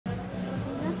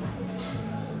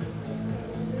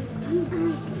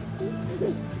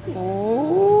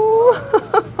Oh.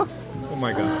 Oh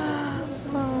my god.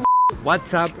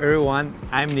 What's up everyone,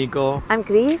 I'm Nico. I'm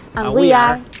Chris and we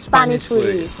are Spanish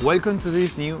Foodies. Welcome to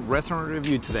this new restaurant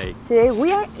review today. Today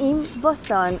we are in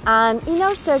Boston and in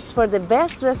our search for the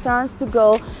best restaurants to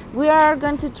go, we are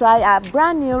going to try a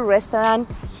brand new restaurant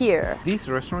here. This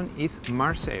restaurant is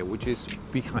Marseille, which is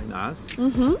behind us.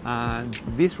 And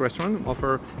this restaurant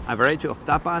offers a variety of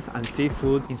tapas and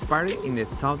seafood inspired in the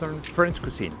southern French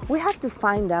cuisine. We have to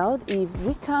find out if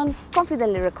we can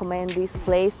confidently recommend this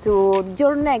place to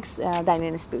your next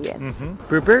dining experience.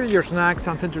 Prepare your snacks,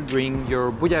 something to drink,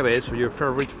 your bouillabaisse or your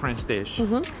favorite French dish.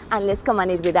 And let's come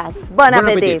and eat with us. Bon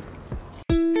appetit!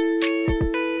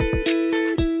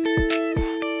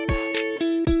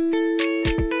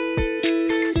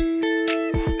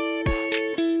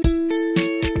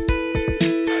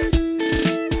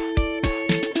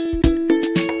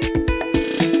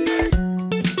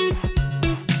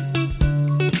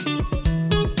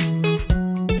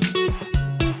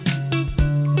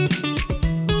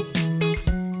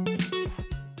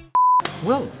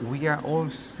 Well, we are all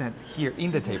set here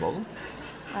in the table.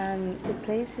 And the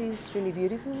place is really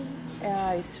beautiful.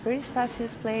 It's a very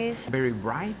spacious place. Very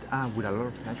bright with a lot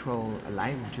of natural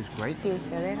light, which is great. Feels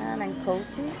elegant and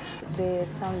cozy. The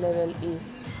sound level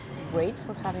is great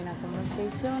for having a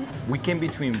conversation. We came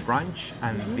between brunch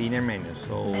and dinner menu,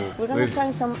 so we're gonna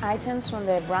try some items from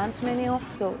the brunch menu.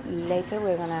 So later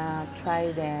we're gonna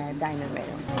try the diner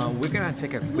menu. We're gonna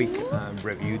take a quick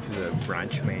review to the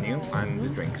brunch menu and the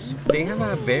drinks. They have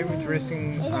a very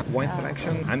interesting wine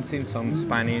selection. I'm seeing some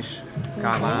Spanish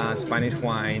cava, Spanish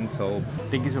wine. So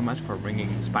thank you so much for bringing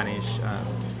Spanish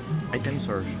items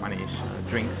or Spanish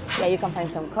drinks. Yeah, you can find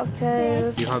some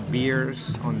cocktails. You have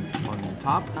beers on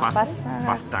top. Pasta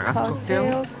gas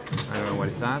cocktail. I don't know what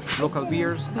is that. Local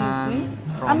beers and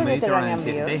from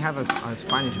Mediterranean. They have a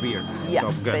Spanish beer. Yeah,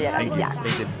 so good. Thank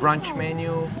you. The brunch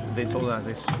menu, they told us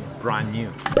it's brand new.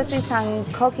 There's some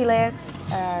cocky legs.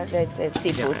 There's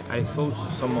seafood. Yeah, I saw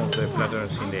some of the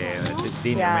platters in the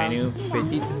dinner menu.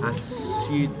 Petit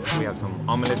assiette. We have some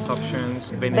omelette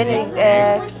options. Benedict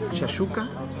eggs. Shashuka.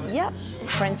 Yeah,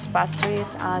 French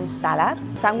pastries and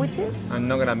salads, sandwiches. I'm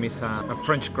not gonna miss a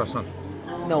French croissant.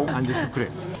 No. And the sucre.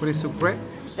 What is sucre?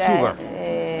 Sugar.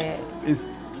 Is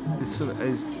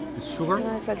sugar?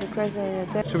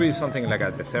 Should be something like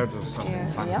a dessert or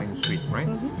something sweet, right?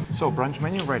 So brunch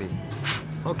menu ready.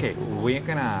 Okay, we're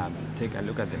gonna take a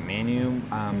look at the menu.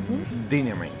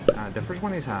 Dinner menu. The first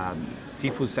one is a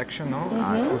seafood section, no?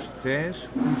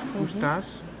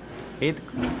 Custas et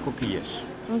coquilles.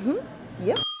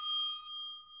 Yep.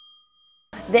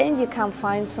 Then you can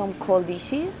find some cold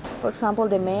dishes. For example,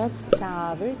 the mets is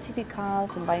a very typical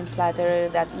combined platter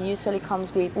that usually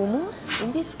comes with hummus.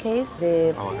 In this case,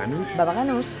 the baba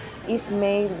ganoush is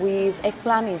made with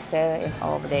eggplant instead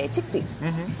of the chickpeas.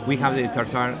 We have the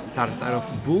tartare of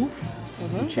beef,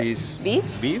 which is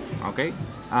beef. Okay.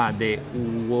 The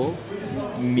wolf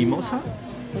mimosa.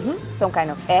 Some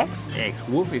kind of eggs. Eggs.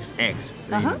 Wolf is eggs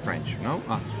in French, no?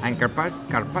 And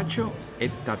carpaccio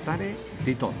et tartare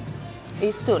di thon.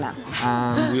 It's tuna.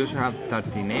 We also have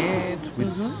tartinettes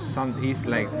with is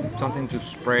like something to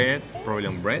spread, probably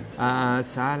on bread.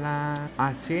 Salad,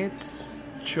 assiettes,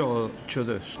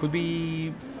 chodos. Could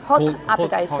be hot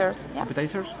appetizers. Hot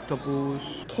appetizers.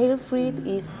 Topus. Kale fruit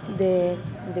is the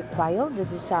quail.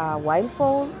 That is a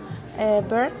wild-fowl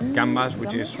bird. Gambas,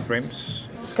 which is shrimps.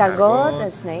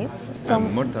 Escargot, snakes.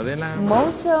 Some mortadella.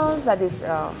 Mussels, that is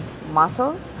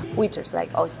mussels. Oysters,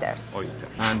 like oysters.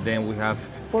 And then we have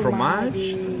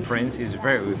fromage. France is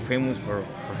very famous for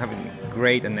having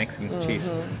great and excellent cheese.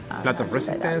 Plat of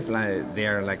resistance, like they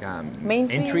are like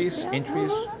entries.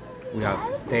 We have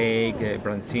steak,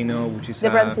 branzino, which is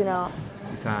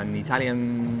it's an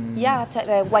Italian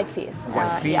white fish.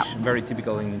 Very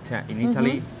typical in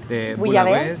Italy. The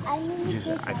bouillabaisse, which is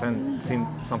I think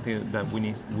something that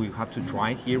we have to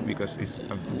try here because it's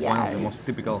one of the most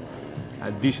typical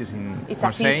dishes in it's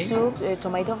Marseille. It's a fish soup,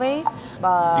 tomato base.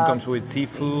 It comes with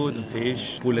seafood and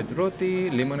fish, poulet roti,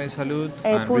 limone salud,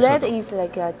 and poulet risotto. is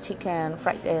like a chicken,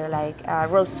 fried, like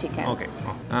roast chicken. Okay,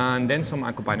 and then some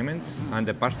accompaniments and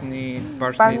the parsney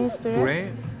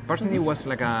puree. Parsney was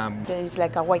like a... It's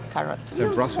like a white carrot. The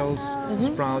Brussels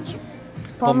sprouts.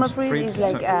 Pommes is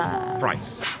like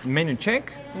fries. Menu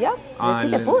check. Yeah, let's see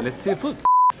the food. Let's see the food.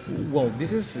 Well,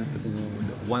 this is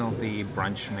one of the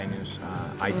brunch menus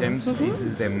items. This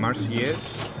is the Marseille,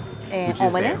 which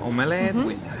is the omelette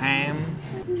with ham,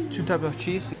 2 types of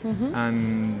cheese,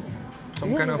 and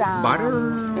some kind of butter?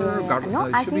 No,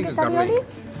 I think it's alioli.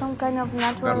 Some kind of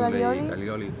natural alioli.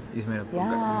 Alioli is made of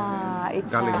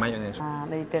It's garlic mayonnaise.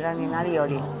 Mediterranean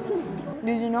alioli.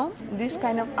 Did you know this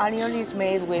kind of alioli is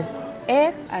made with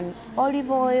egg and olive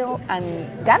oil and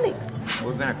garlic?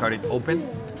 We're gonna cut it open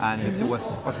and let's see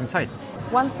what's inside.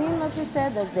 One thing must be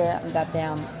said is that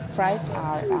the fries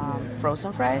are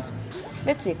frozen fries.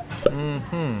 Let's see.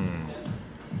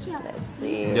 Let's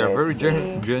see. They are very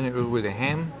generous with the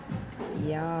ham.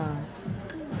 Yeah.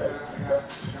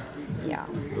 Yeah.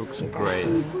 Looks great.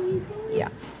 Yeah.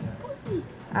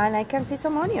 And I can see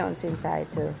some onions inside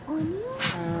too.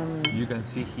 You can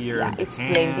see here it's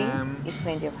ham. plenty. It's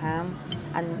plenty of ham.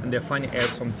 And the funny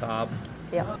herbs on top.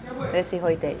 Yeah. Let's see how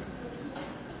it tastes.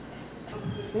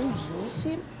 Very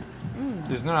juicy.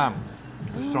 There's not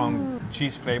a strong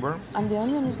cheese flavor. And the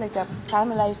onion is like a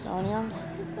caramelized onion.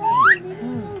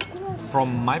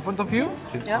 From my point of view,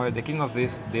 the king of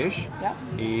this dish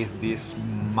is this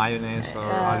mayonnaise or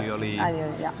alioli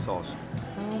sauce.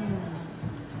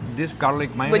 This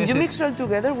garlic mayonnaise. When you mix it all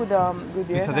together with the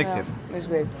it's addictive. It's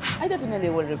great. I definitely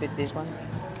will repeat this one.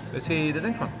 Let's see the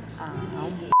next one.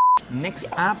 Next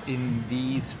up in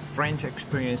this French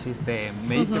experience is the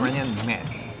Mediterranean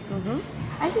mess.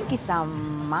 I think it's a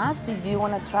must if you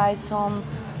want to try some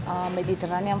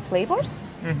Mediterranean flavors.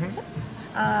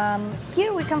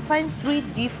 Here we can find 3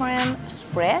 different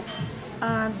spreads.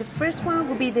 The first one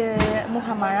would be the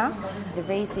muhammara. The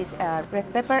base is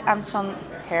red pepper and some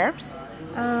herbs.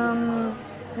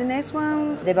 The next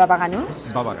one, the baba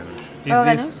ganoush. Baba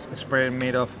ganoush. Is this spread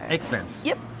made of eggplants?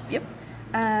 Yep.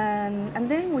 And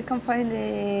then we can find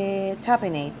the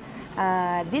tapenade.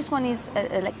 This one is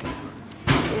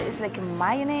it's like a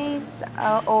mayonnaise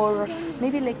or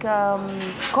maybe like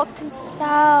cocktail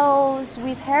sauce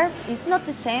with herbs. It's not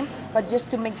the same, but just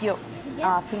to make you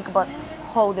think about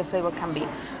how the flavor can be.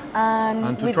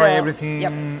 And to try everything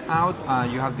out,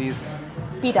 you have this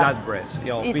pita. flat bread.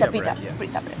 It's pita a pita. Bread, yes.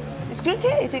 Pita bread. It's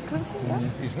crunchy? Is it crunchy?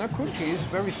 Yeah. It's not crunchy, it's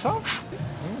very soft.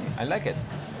 I like it.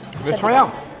 Let's try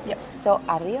out. Yep. So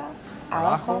arriba,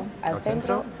 abajo, al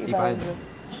centro y para adentro.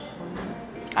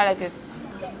 I like it.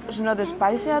 It's not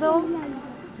spicy at all,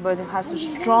 but it has a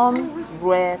strong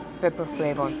red pepper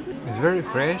flavor. It's very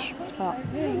fresh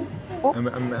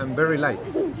and very light.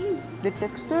 The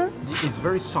texture? It's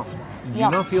very soft. You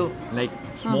don't feel like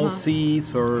small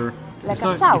seeds or like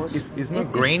a sauce. It's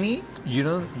not grainy. You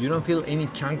don't feel any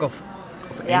chunk of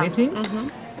anything.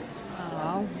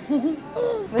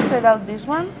 Let's try out this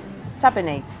one.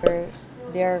 Tapenade.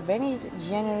 They are very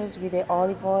generous with the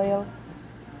olive oil.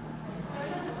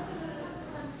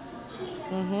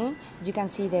 You can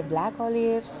see the black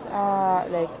olives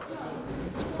like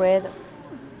spread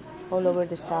all over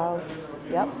the sauce.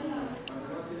 Yep.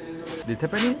 The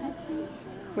tapenade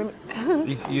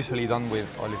is usually done with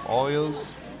olive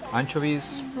oils,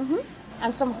 anchovies,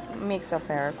 and some mix of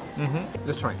herbs.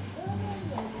 Let's try.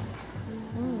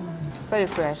 Very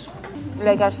fresh.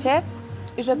 Like a chef,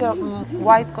 it's like a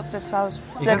white cocktail sauce.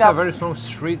 It like has a very strong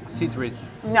citrus.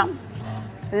 Yeah.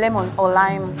 Lemon or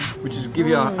lime. Which is give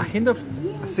you a hint of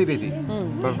acidity,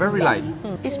 but very light.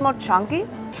 It's more chunky.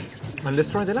 And let's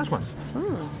try the last one.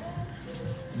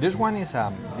 This one is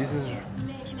this is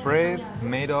spread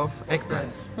made of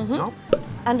eggplants. No?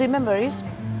 And remember, it's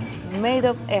made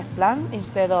of eggplant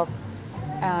instead of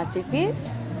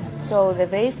chickpeas. So the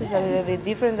base is a little bit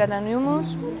different than an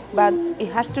hummus, but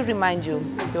it has to remind you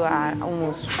to a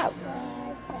hummus.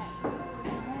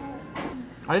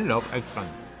 I love eggplant.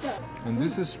 And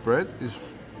this spread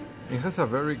it has a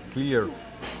very clear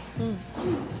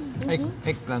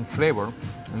eggplant flavor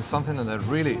and something that I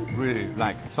really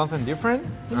like. Something different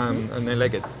and I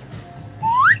like it.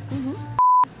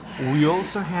 We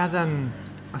also had an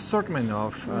assortment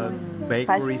of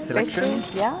bakery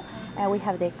selections. Yeah, we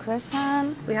have the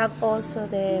croissant. We have also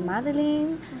the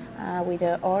madeleine with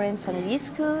the orange and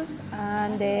hibiscus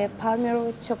and the Palmer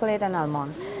with chocolate and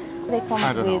almond. They come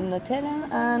with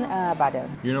Nutella and butter.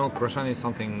 You know, croissant is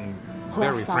something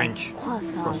very French.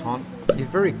 Croissant. It's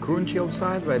very crunchy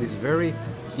outside, but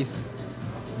it's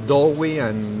doughy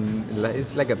and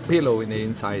it's like a pillow in the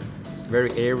inside.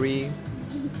 Very airy.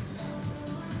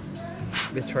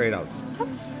 Let's try it out.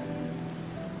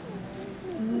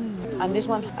 And this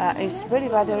one is very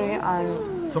buttery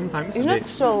and sometimes it's not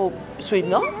so sweet,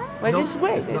 no? But it's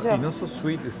great. It's not so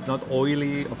sweet. It's not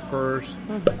oily, of course.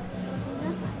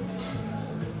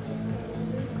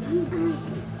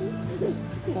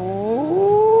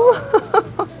 Oh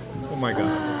my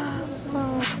god.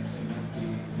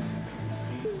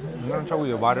 I'm gonna try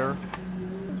with the butter.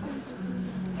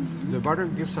 The butter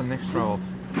gives an extra of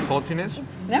saltiness.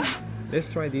 Yeah. Let's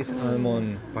try this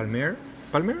almond palmer.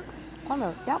 Palmer?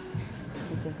 Palmer, yeah.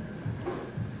 Let's see.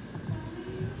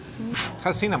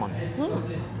 Has cinnamon.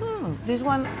 This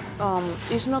one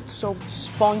is not so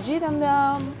spongy than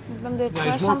the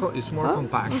Yeah, croissant. it's more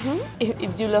compact.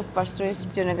 If you love pastries,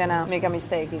 you're not gonna make a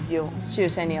mistake if you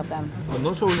choose any of them. And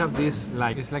also we have this,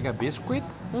 like, it's like a biscuit,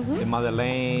 the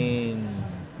Madeleine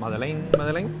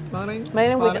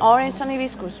With orange and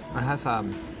hibiscus. It has a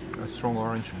strong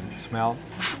orange smell.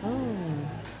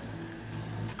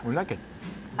 We like it.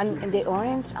 And the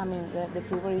orange, I mean, the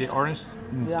flavor is... The orange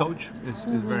touch is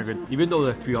very good. Even though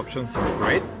the three options are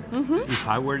great, if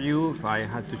I were you, if I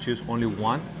had to choose only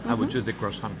one, I would choose the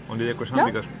croissant. Only the croissant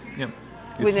because, it's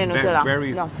With the Nutella.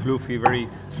 very fluffy, very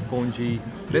spongy.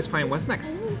 Let's find what's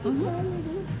next.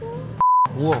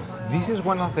 Whoa, this is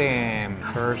one of the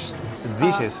first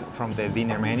dishes from the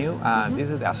dinner menu. This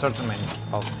is the assortment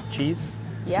of cheese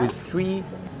with three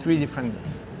different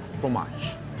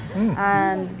fromage.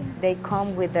 And they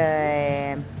come with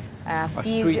a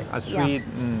sweet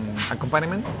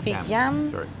accompaniment. Fig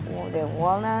jam, the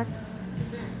walnuts.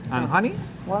 And honey?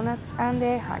 Walnuts and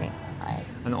the honey.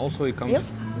 And also it comes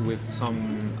with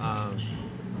some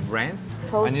bread.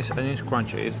 Toast. And it's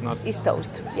crunchy, it's not... It's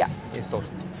toast, yeah. It's toast.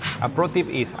 A pro tip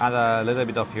is add a little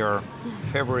bit of your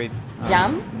favorite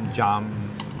jam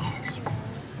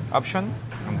option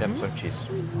and then some cheese.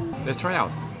 Let's try it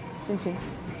out. Sim.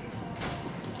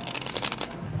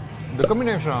 The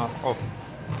combination of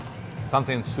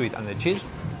something sweet and the cheese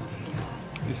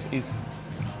is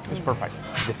perfect.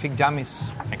 The fig jam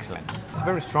is excellent. It's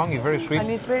very strong, it's very sweet. And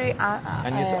it's very...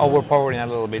 and it's overpowering a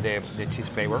little bit the cheese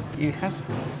flavor. It has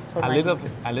a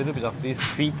little bit of this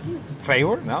fig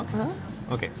flavor, no?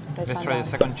 Okay, let's try the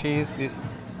second cheese, this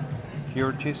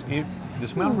cured cheese. The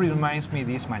smell reminds me of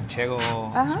this manchego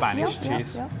Spanish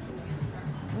cheese.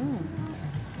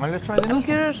 Well, let's try the I'm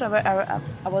curious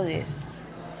about this.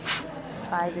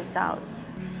 Try this out.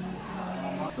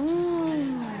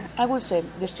 I would say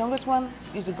the strongest one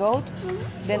is the goat,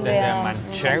 then the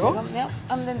manchego,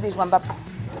 and then this one. But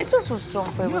it's also strong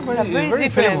flavor. It's very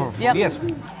flavorful. Yes,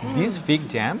 this fig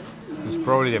jam is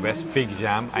probably the best fig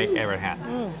jam I ever had.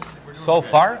 So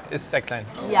far, it's excellent.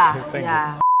 Thank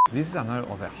you. This is another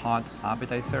of the hot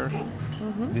appetizers.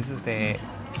 This is the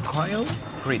coil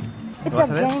frit. It's a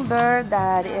game bird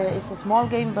that is a small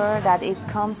game bird that it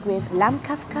comes with lamb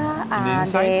kafka and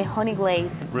the honey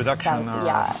glaze. Reduction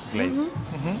glaze.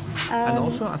 And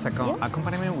also as an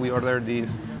accompaniment, we ordered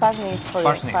this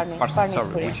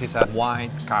parsnip, which is a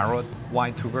white carrot,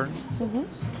 white sugar.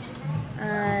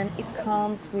 And it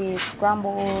comes with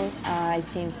scrambles, I've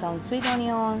seen some sweet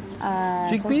onions,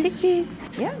 some chickpeas.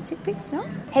 Yeah, chickpeas, no?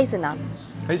 Hazelnut.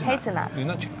 Hazelnuts. It's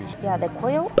not chickpeas. Yeah, the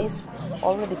quail is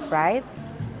already fried.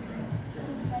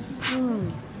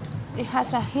 It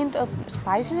has a hint of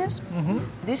spiciness.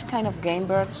 This kind of game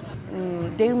birds,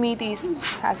 their meat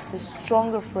has a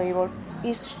stronger flavor.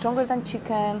 It's stronger than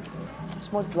chicken.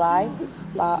 It's more dry,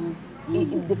 but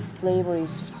the flavor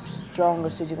is stronger,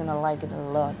 so you're gonna like it a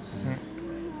lot.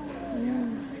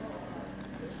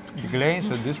 The glaze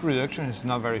of this reduction is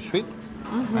not very sweet,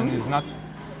 and it's not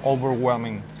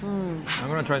overwhelming. I'm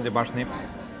gonna try the parsnip.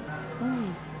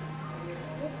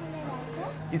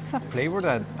 It's a flavor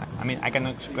that, I mean, I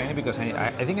cannot explain it because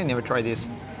I think I never tried this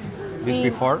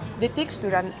before. The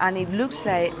texture and it looks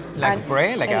like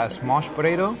bread, like a smashed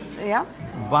potato. Yeah.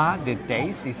 But the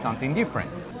taste is something different.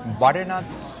 Butternut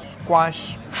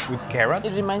squash with carrot.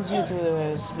 It reminds you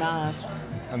to smash.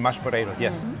 A mashed potato,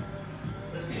 yes.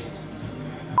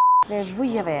 The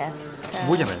bouillabaisse.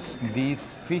 Bouillabaisse.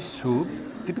 This fish soup,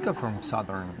 typical from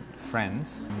southern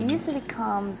France. It usually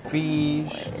comes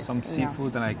fish, some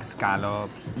seafood like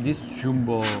scallops, these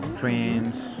jumbo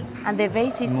shrimps. And the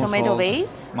base is tomato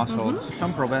base. Mussels,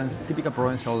 some typical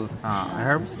Provençal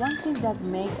herbs. One thing that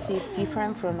makes it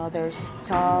different from other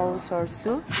stews or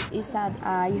soups is that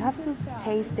you have to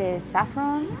taste the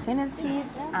saffron, fennel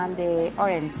seeds, and the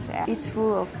orange. It's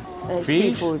full of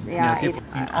seafood. Yeah, seafood.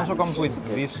 And also comes with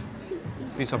this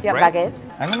piece of bread. Baguette.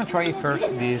 I'm gonna try first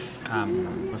this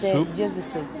soup. Just the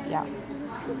soup, yeah.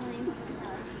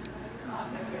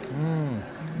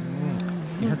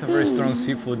 It has a very strong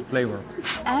seafood flavor.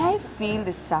 I feel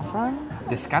the saffron.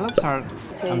 The scallops are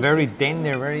very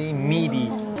tender, very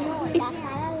meaty.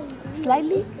 It's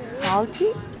slightly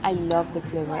salty. I love the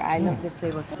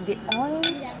flavor. The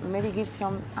orange maybe gives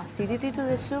some acidity to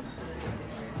the soup,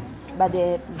 but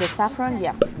the saffron,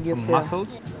 you feel.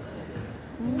 Mussels.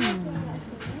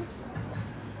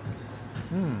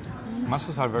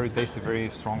 Mussels are very tasty, very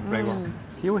strong flavor.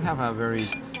 Here we have a very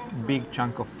big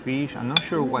chunk of fish. I'm not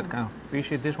sure what kind of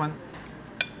fish is this one.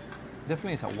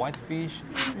 Definitely it's a white fish.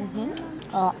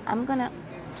 I'm gonna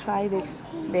try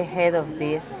the head of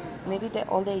this. Maybe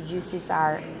all the juices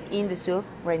are in the soup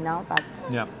right now, but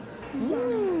yeah.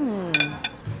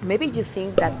 Maybe you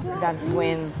think that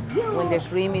when the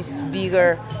shrimp is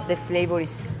bigger, the flavor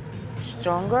is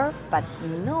stronger, but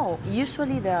no.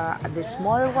 Usually the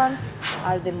smaller ones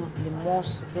are the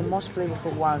most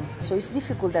flavorful ones. So it's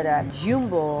difficult that a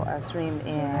jumbo shrimp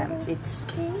it's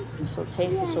so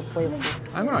tasty, so flavorful.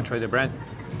 I'm gonna try the bread.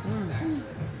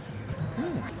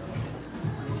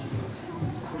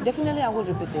 Definitely, I will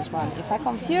repeat this one. If I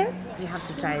come here, you have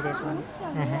to try this one.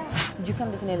 You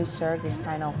can definitely share this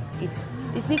kind of. It's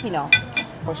big enough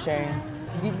for sharing.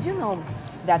 Did you know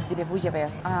that the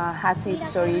bouillabaisse has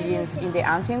its origins in the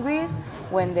ancient Greece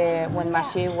when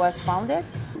Marseille was founded?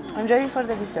 I'm ready for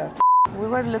the dessert. We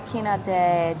were looking at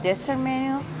the dessert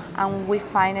menu, and we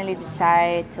finally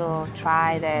decided to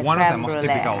try the one crème of the most brûlée.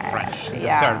 typical French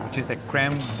dessert, which is the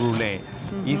crème brûlée.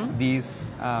 Is this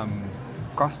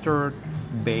custard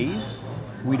base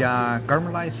with a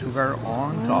caramelized sugar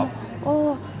on top.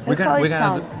 Oh, look how it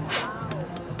sounds.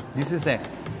 This is the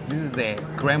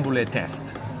crème brûlée test.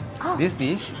 Oh. This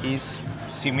dish is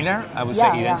similar, I would say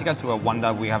identical to a one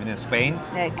that we have in Spain.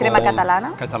 Crema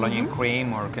catalana. Catalonian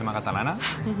cream or crema catalana.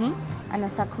 And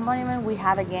as accompaniment, we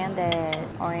have again the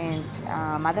orange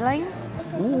madeleines.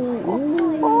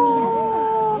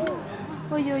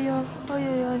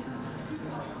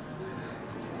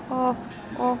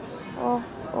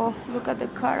 Oh, look at the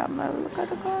caramel,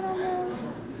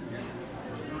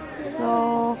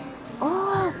 So,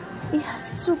 it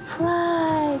has a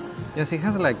surprise. Yes, it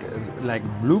has like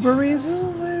blueberries.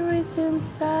 Blueberries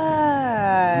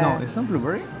inside. No, it's not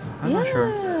blueberry. I'm not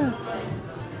sure.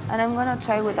 And I'm gonna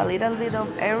try with a little bit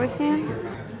of everything.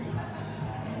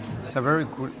 It's a very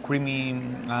creamy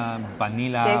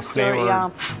vanilla texture, flavor. Yeah.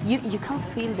 You can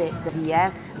feel the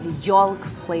egg, the yolk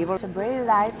flavor. It's very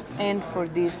light, and for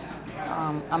this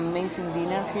amazing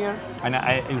dinner here. And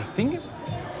I think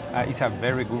it's a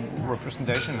very good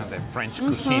representation of the French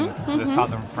cuisine, the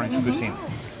southern French cuisine.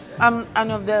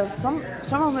 And of some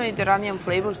of the Mediterranean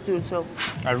flavors too. So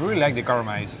I really like the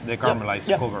caramelized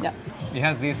cover. Yeah. It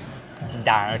has this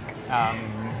dark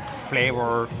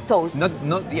flavor. Toast.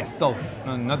 Toast.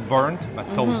 Not burnt, but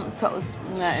toast. Toast.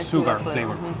 Yeah, sugar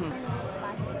flavor.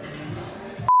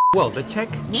 Well, the check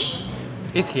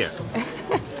is here.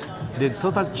 The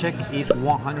total check is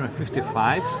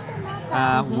 155.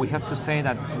 We have to say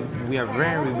that we are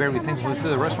very, very thankful to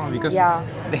the restaurant because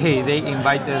they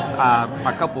invite us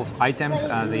a couple of items,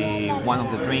 one of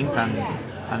the drinks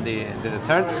and the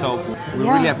dessert. So we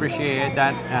really appreciate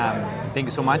that. Thank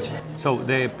you so much. So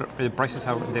the prices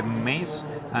are the maize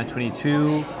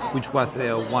 22, which was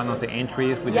one of the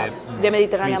entries with the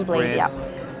Mediterranean plate. Yeah.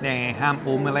 The ham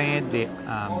omelette, the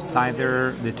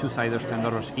cider, the two ciders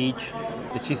 $10 each.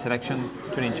 The cheese selection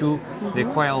 22, the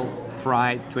quail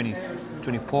fried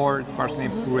 24,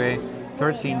 parsnip puree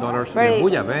 $13, the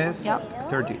bouillabaisse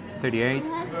 38,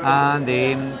 and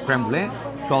the crème brûlée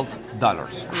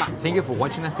 $12. Thank you for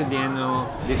watching us till the end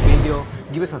of this video.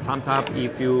 Give us a thumbs up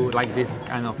if you like this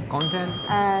kind of content.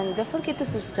 And don't forget to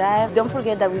subscribe. Don't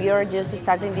forget that we are just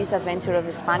starting this adventure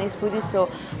of Spanish foodies, so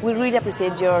we really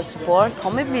appreciate your support.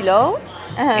 Comment below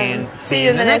and see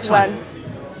you in the next one.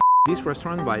 This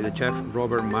restaurant by the chef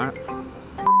Robert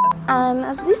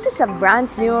As this is a brand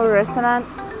new restaurant,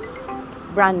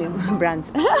 brand.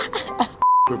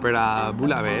 Prepare a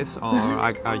bouillabaisse or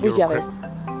a bouillabaisse.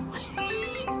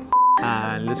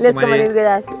 And let's come and eat with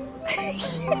us.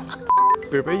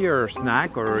 Prepare your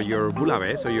snack or your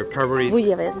bouillabaisse or your favorite.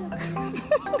 Bouillabaisse.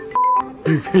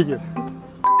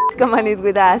 Come and eat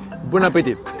with us. Bon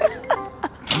appetit.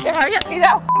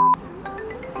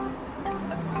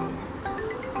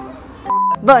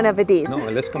 Bon appetit. No,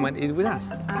 let's come and eat with us.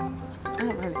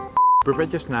 Vale. Prepare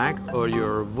your snack or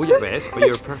your bouillabaisse or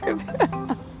your favorite.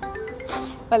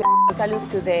 Vale. Take a look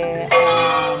to the.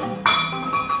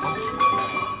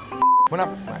 Bon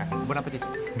appetit.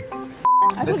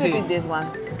 I will repeat this one.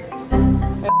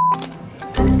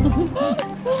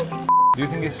 Do you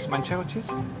think it's manchego cheese?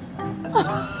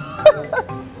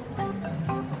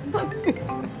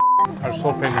 Are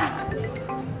so famous.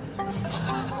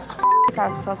 Take a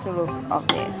closer look of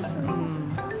this.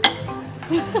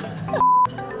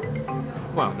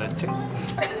 Well, let's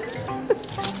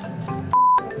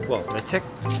check.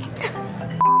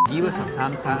 Give us a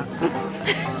thumbs up.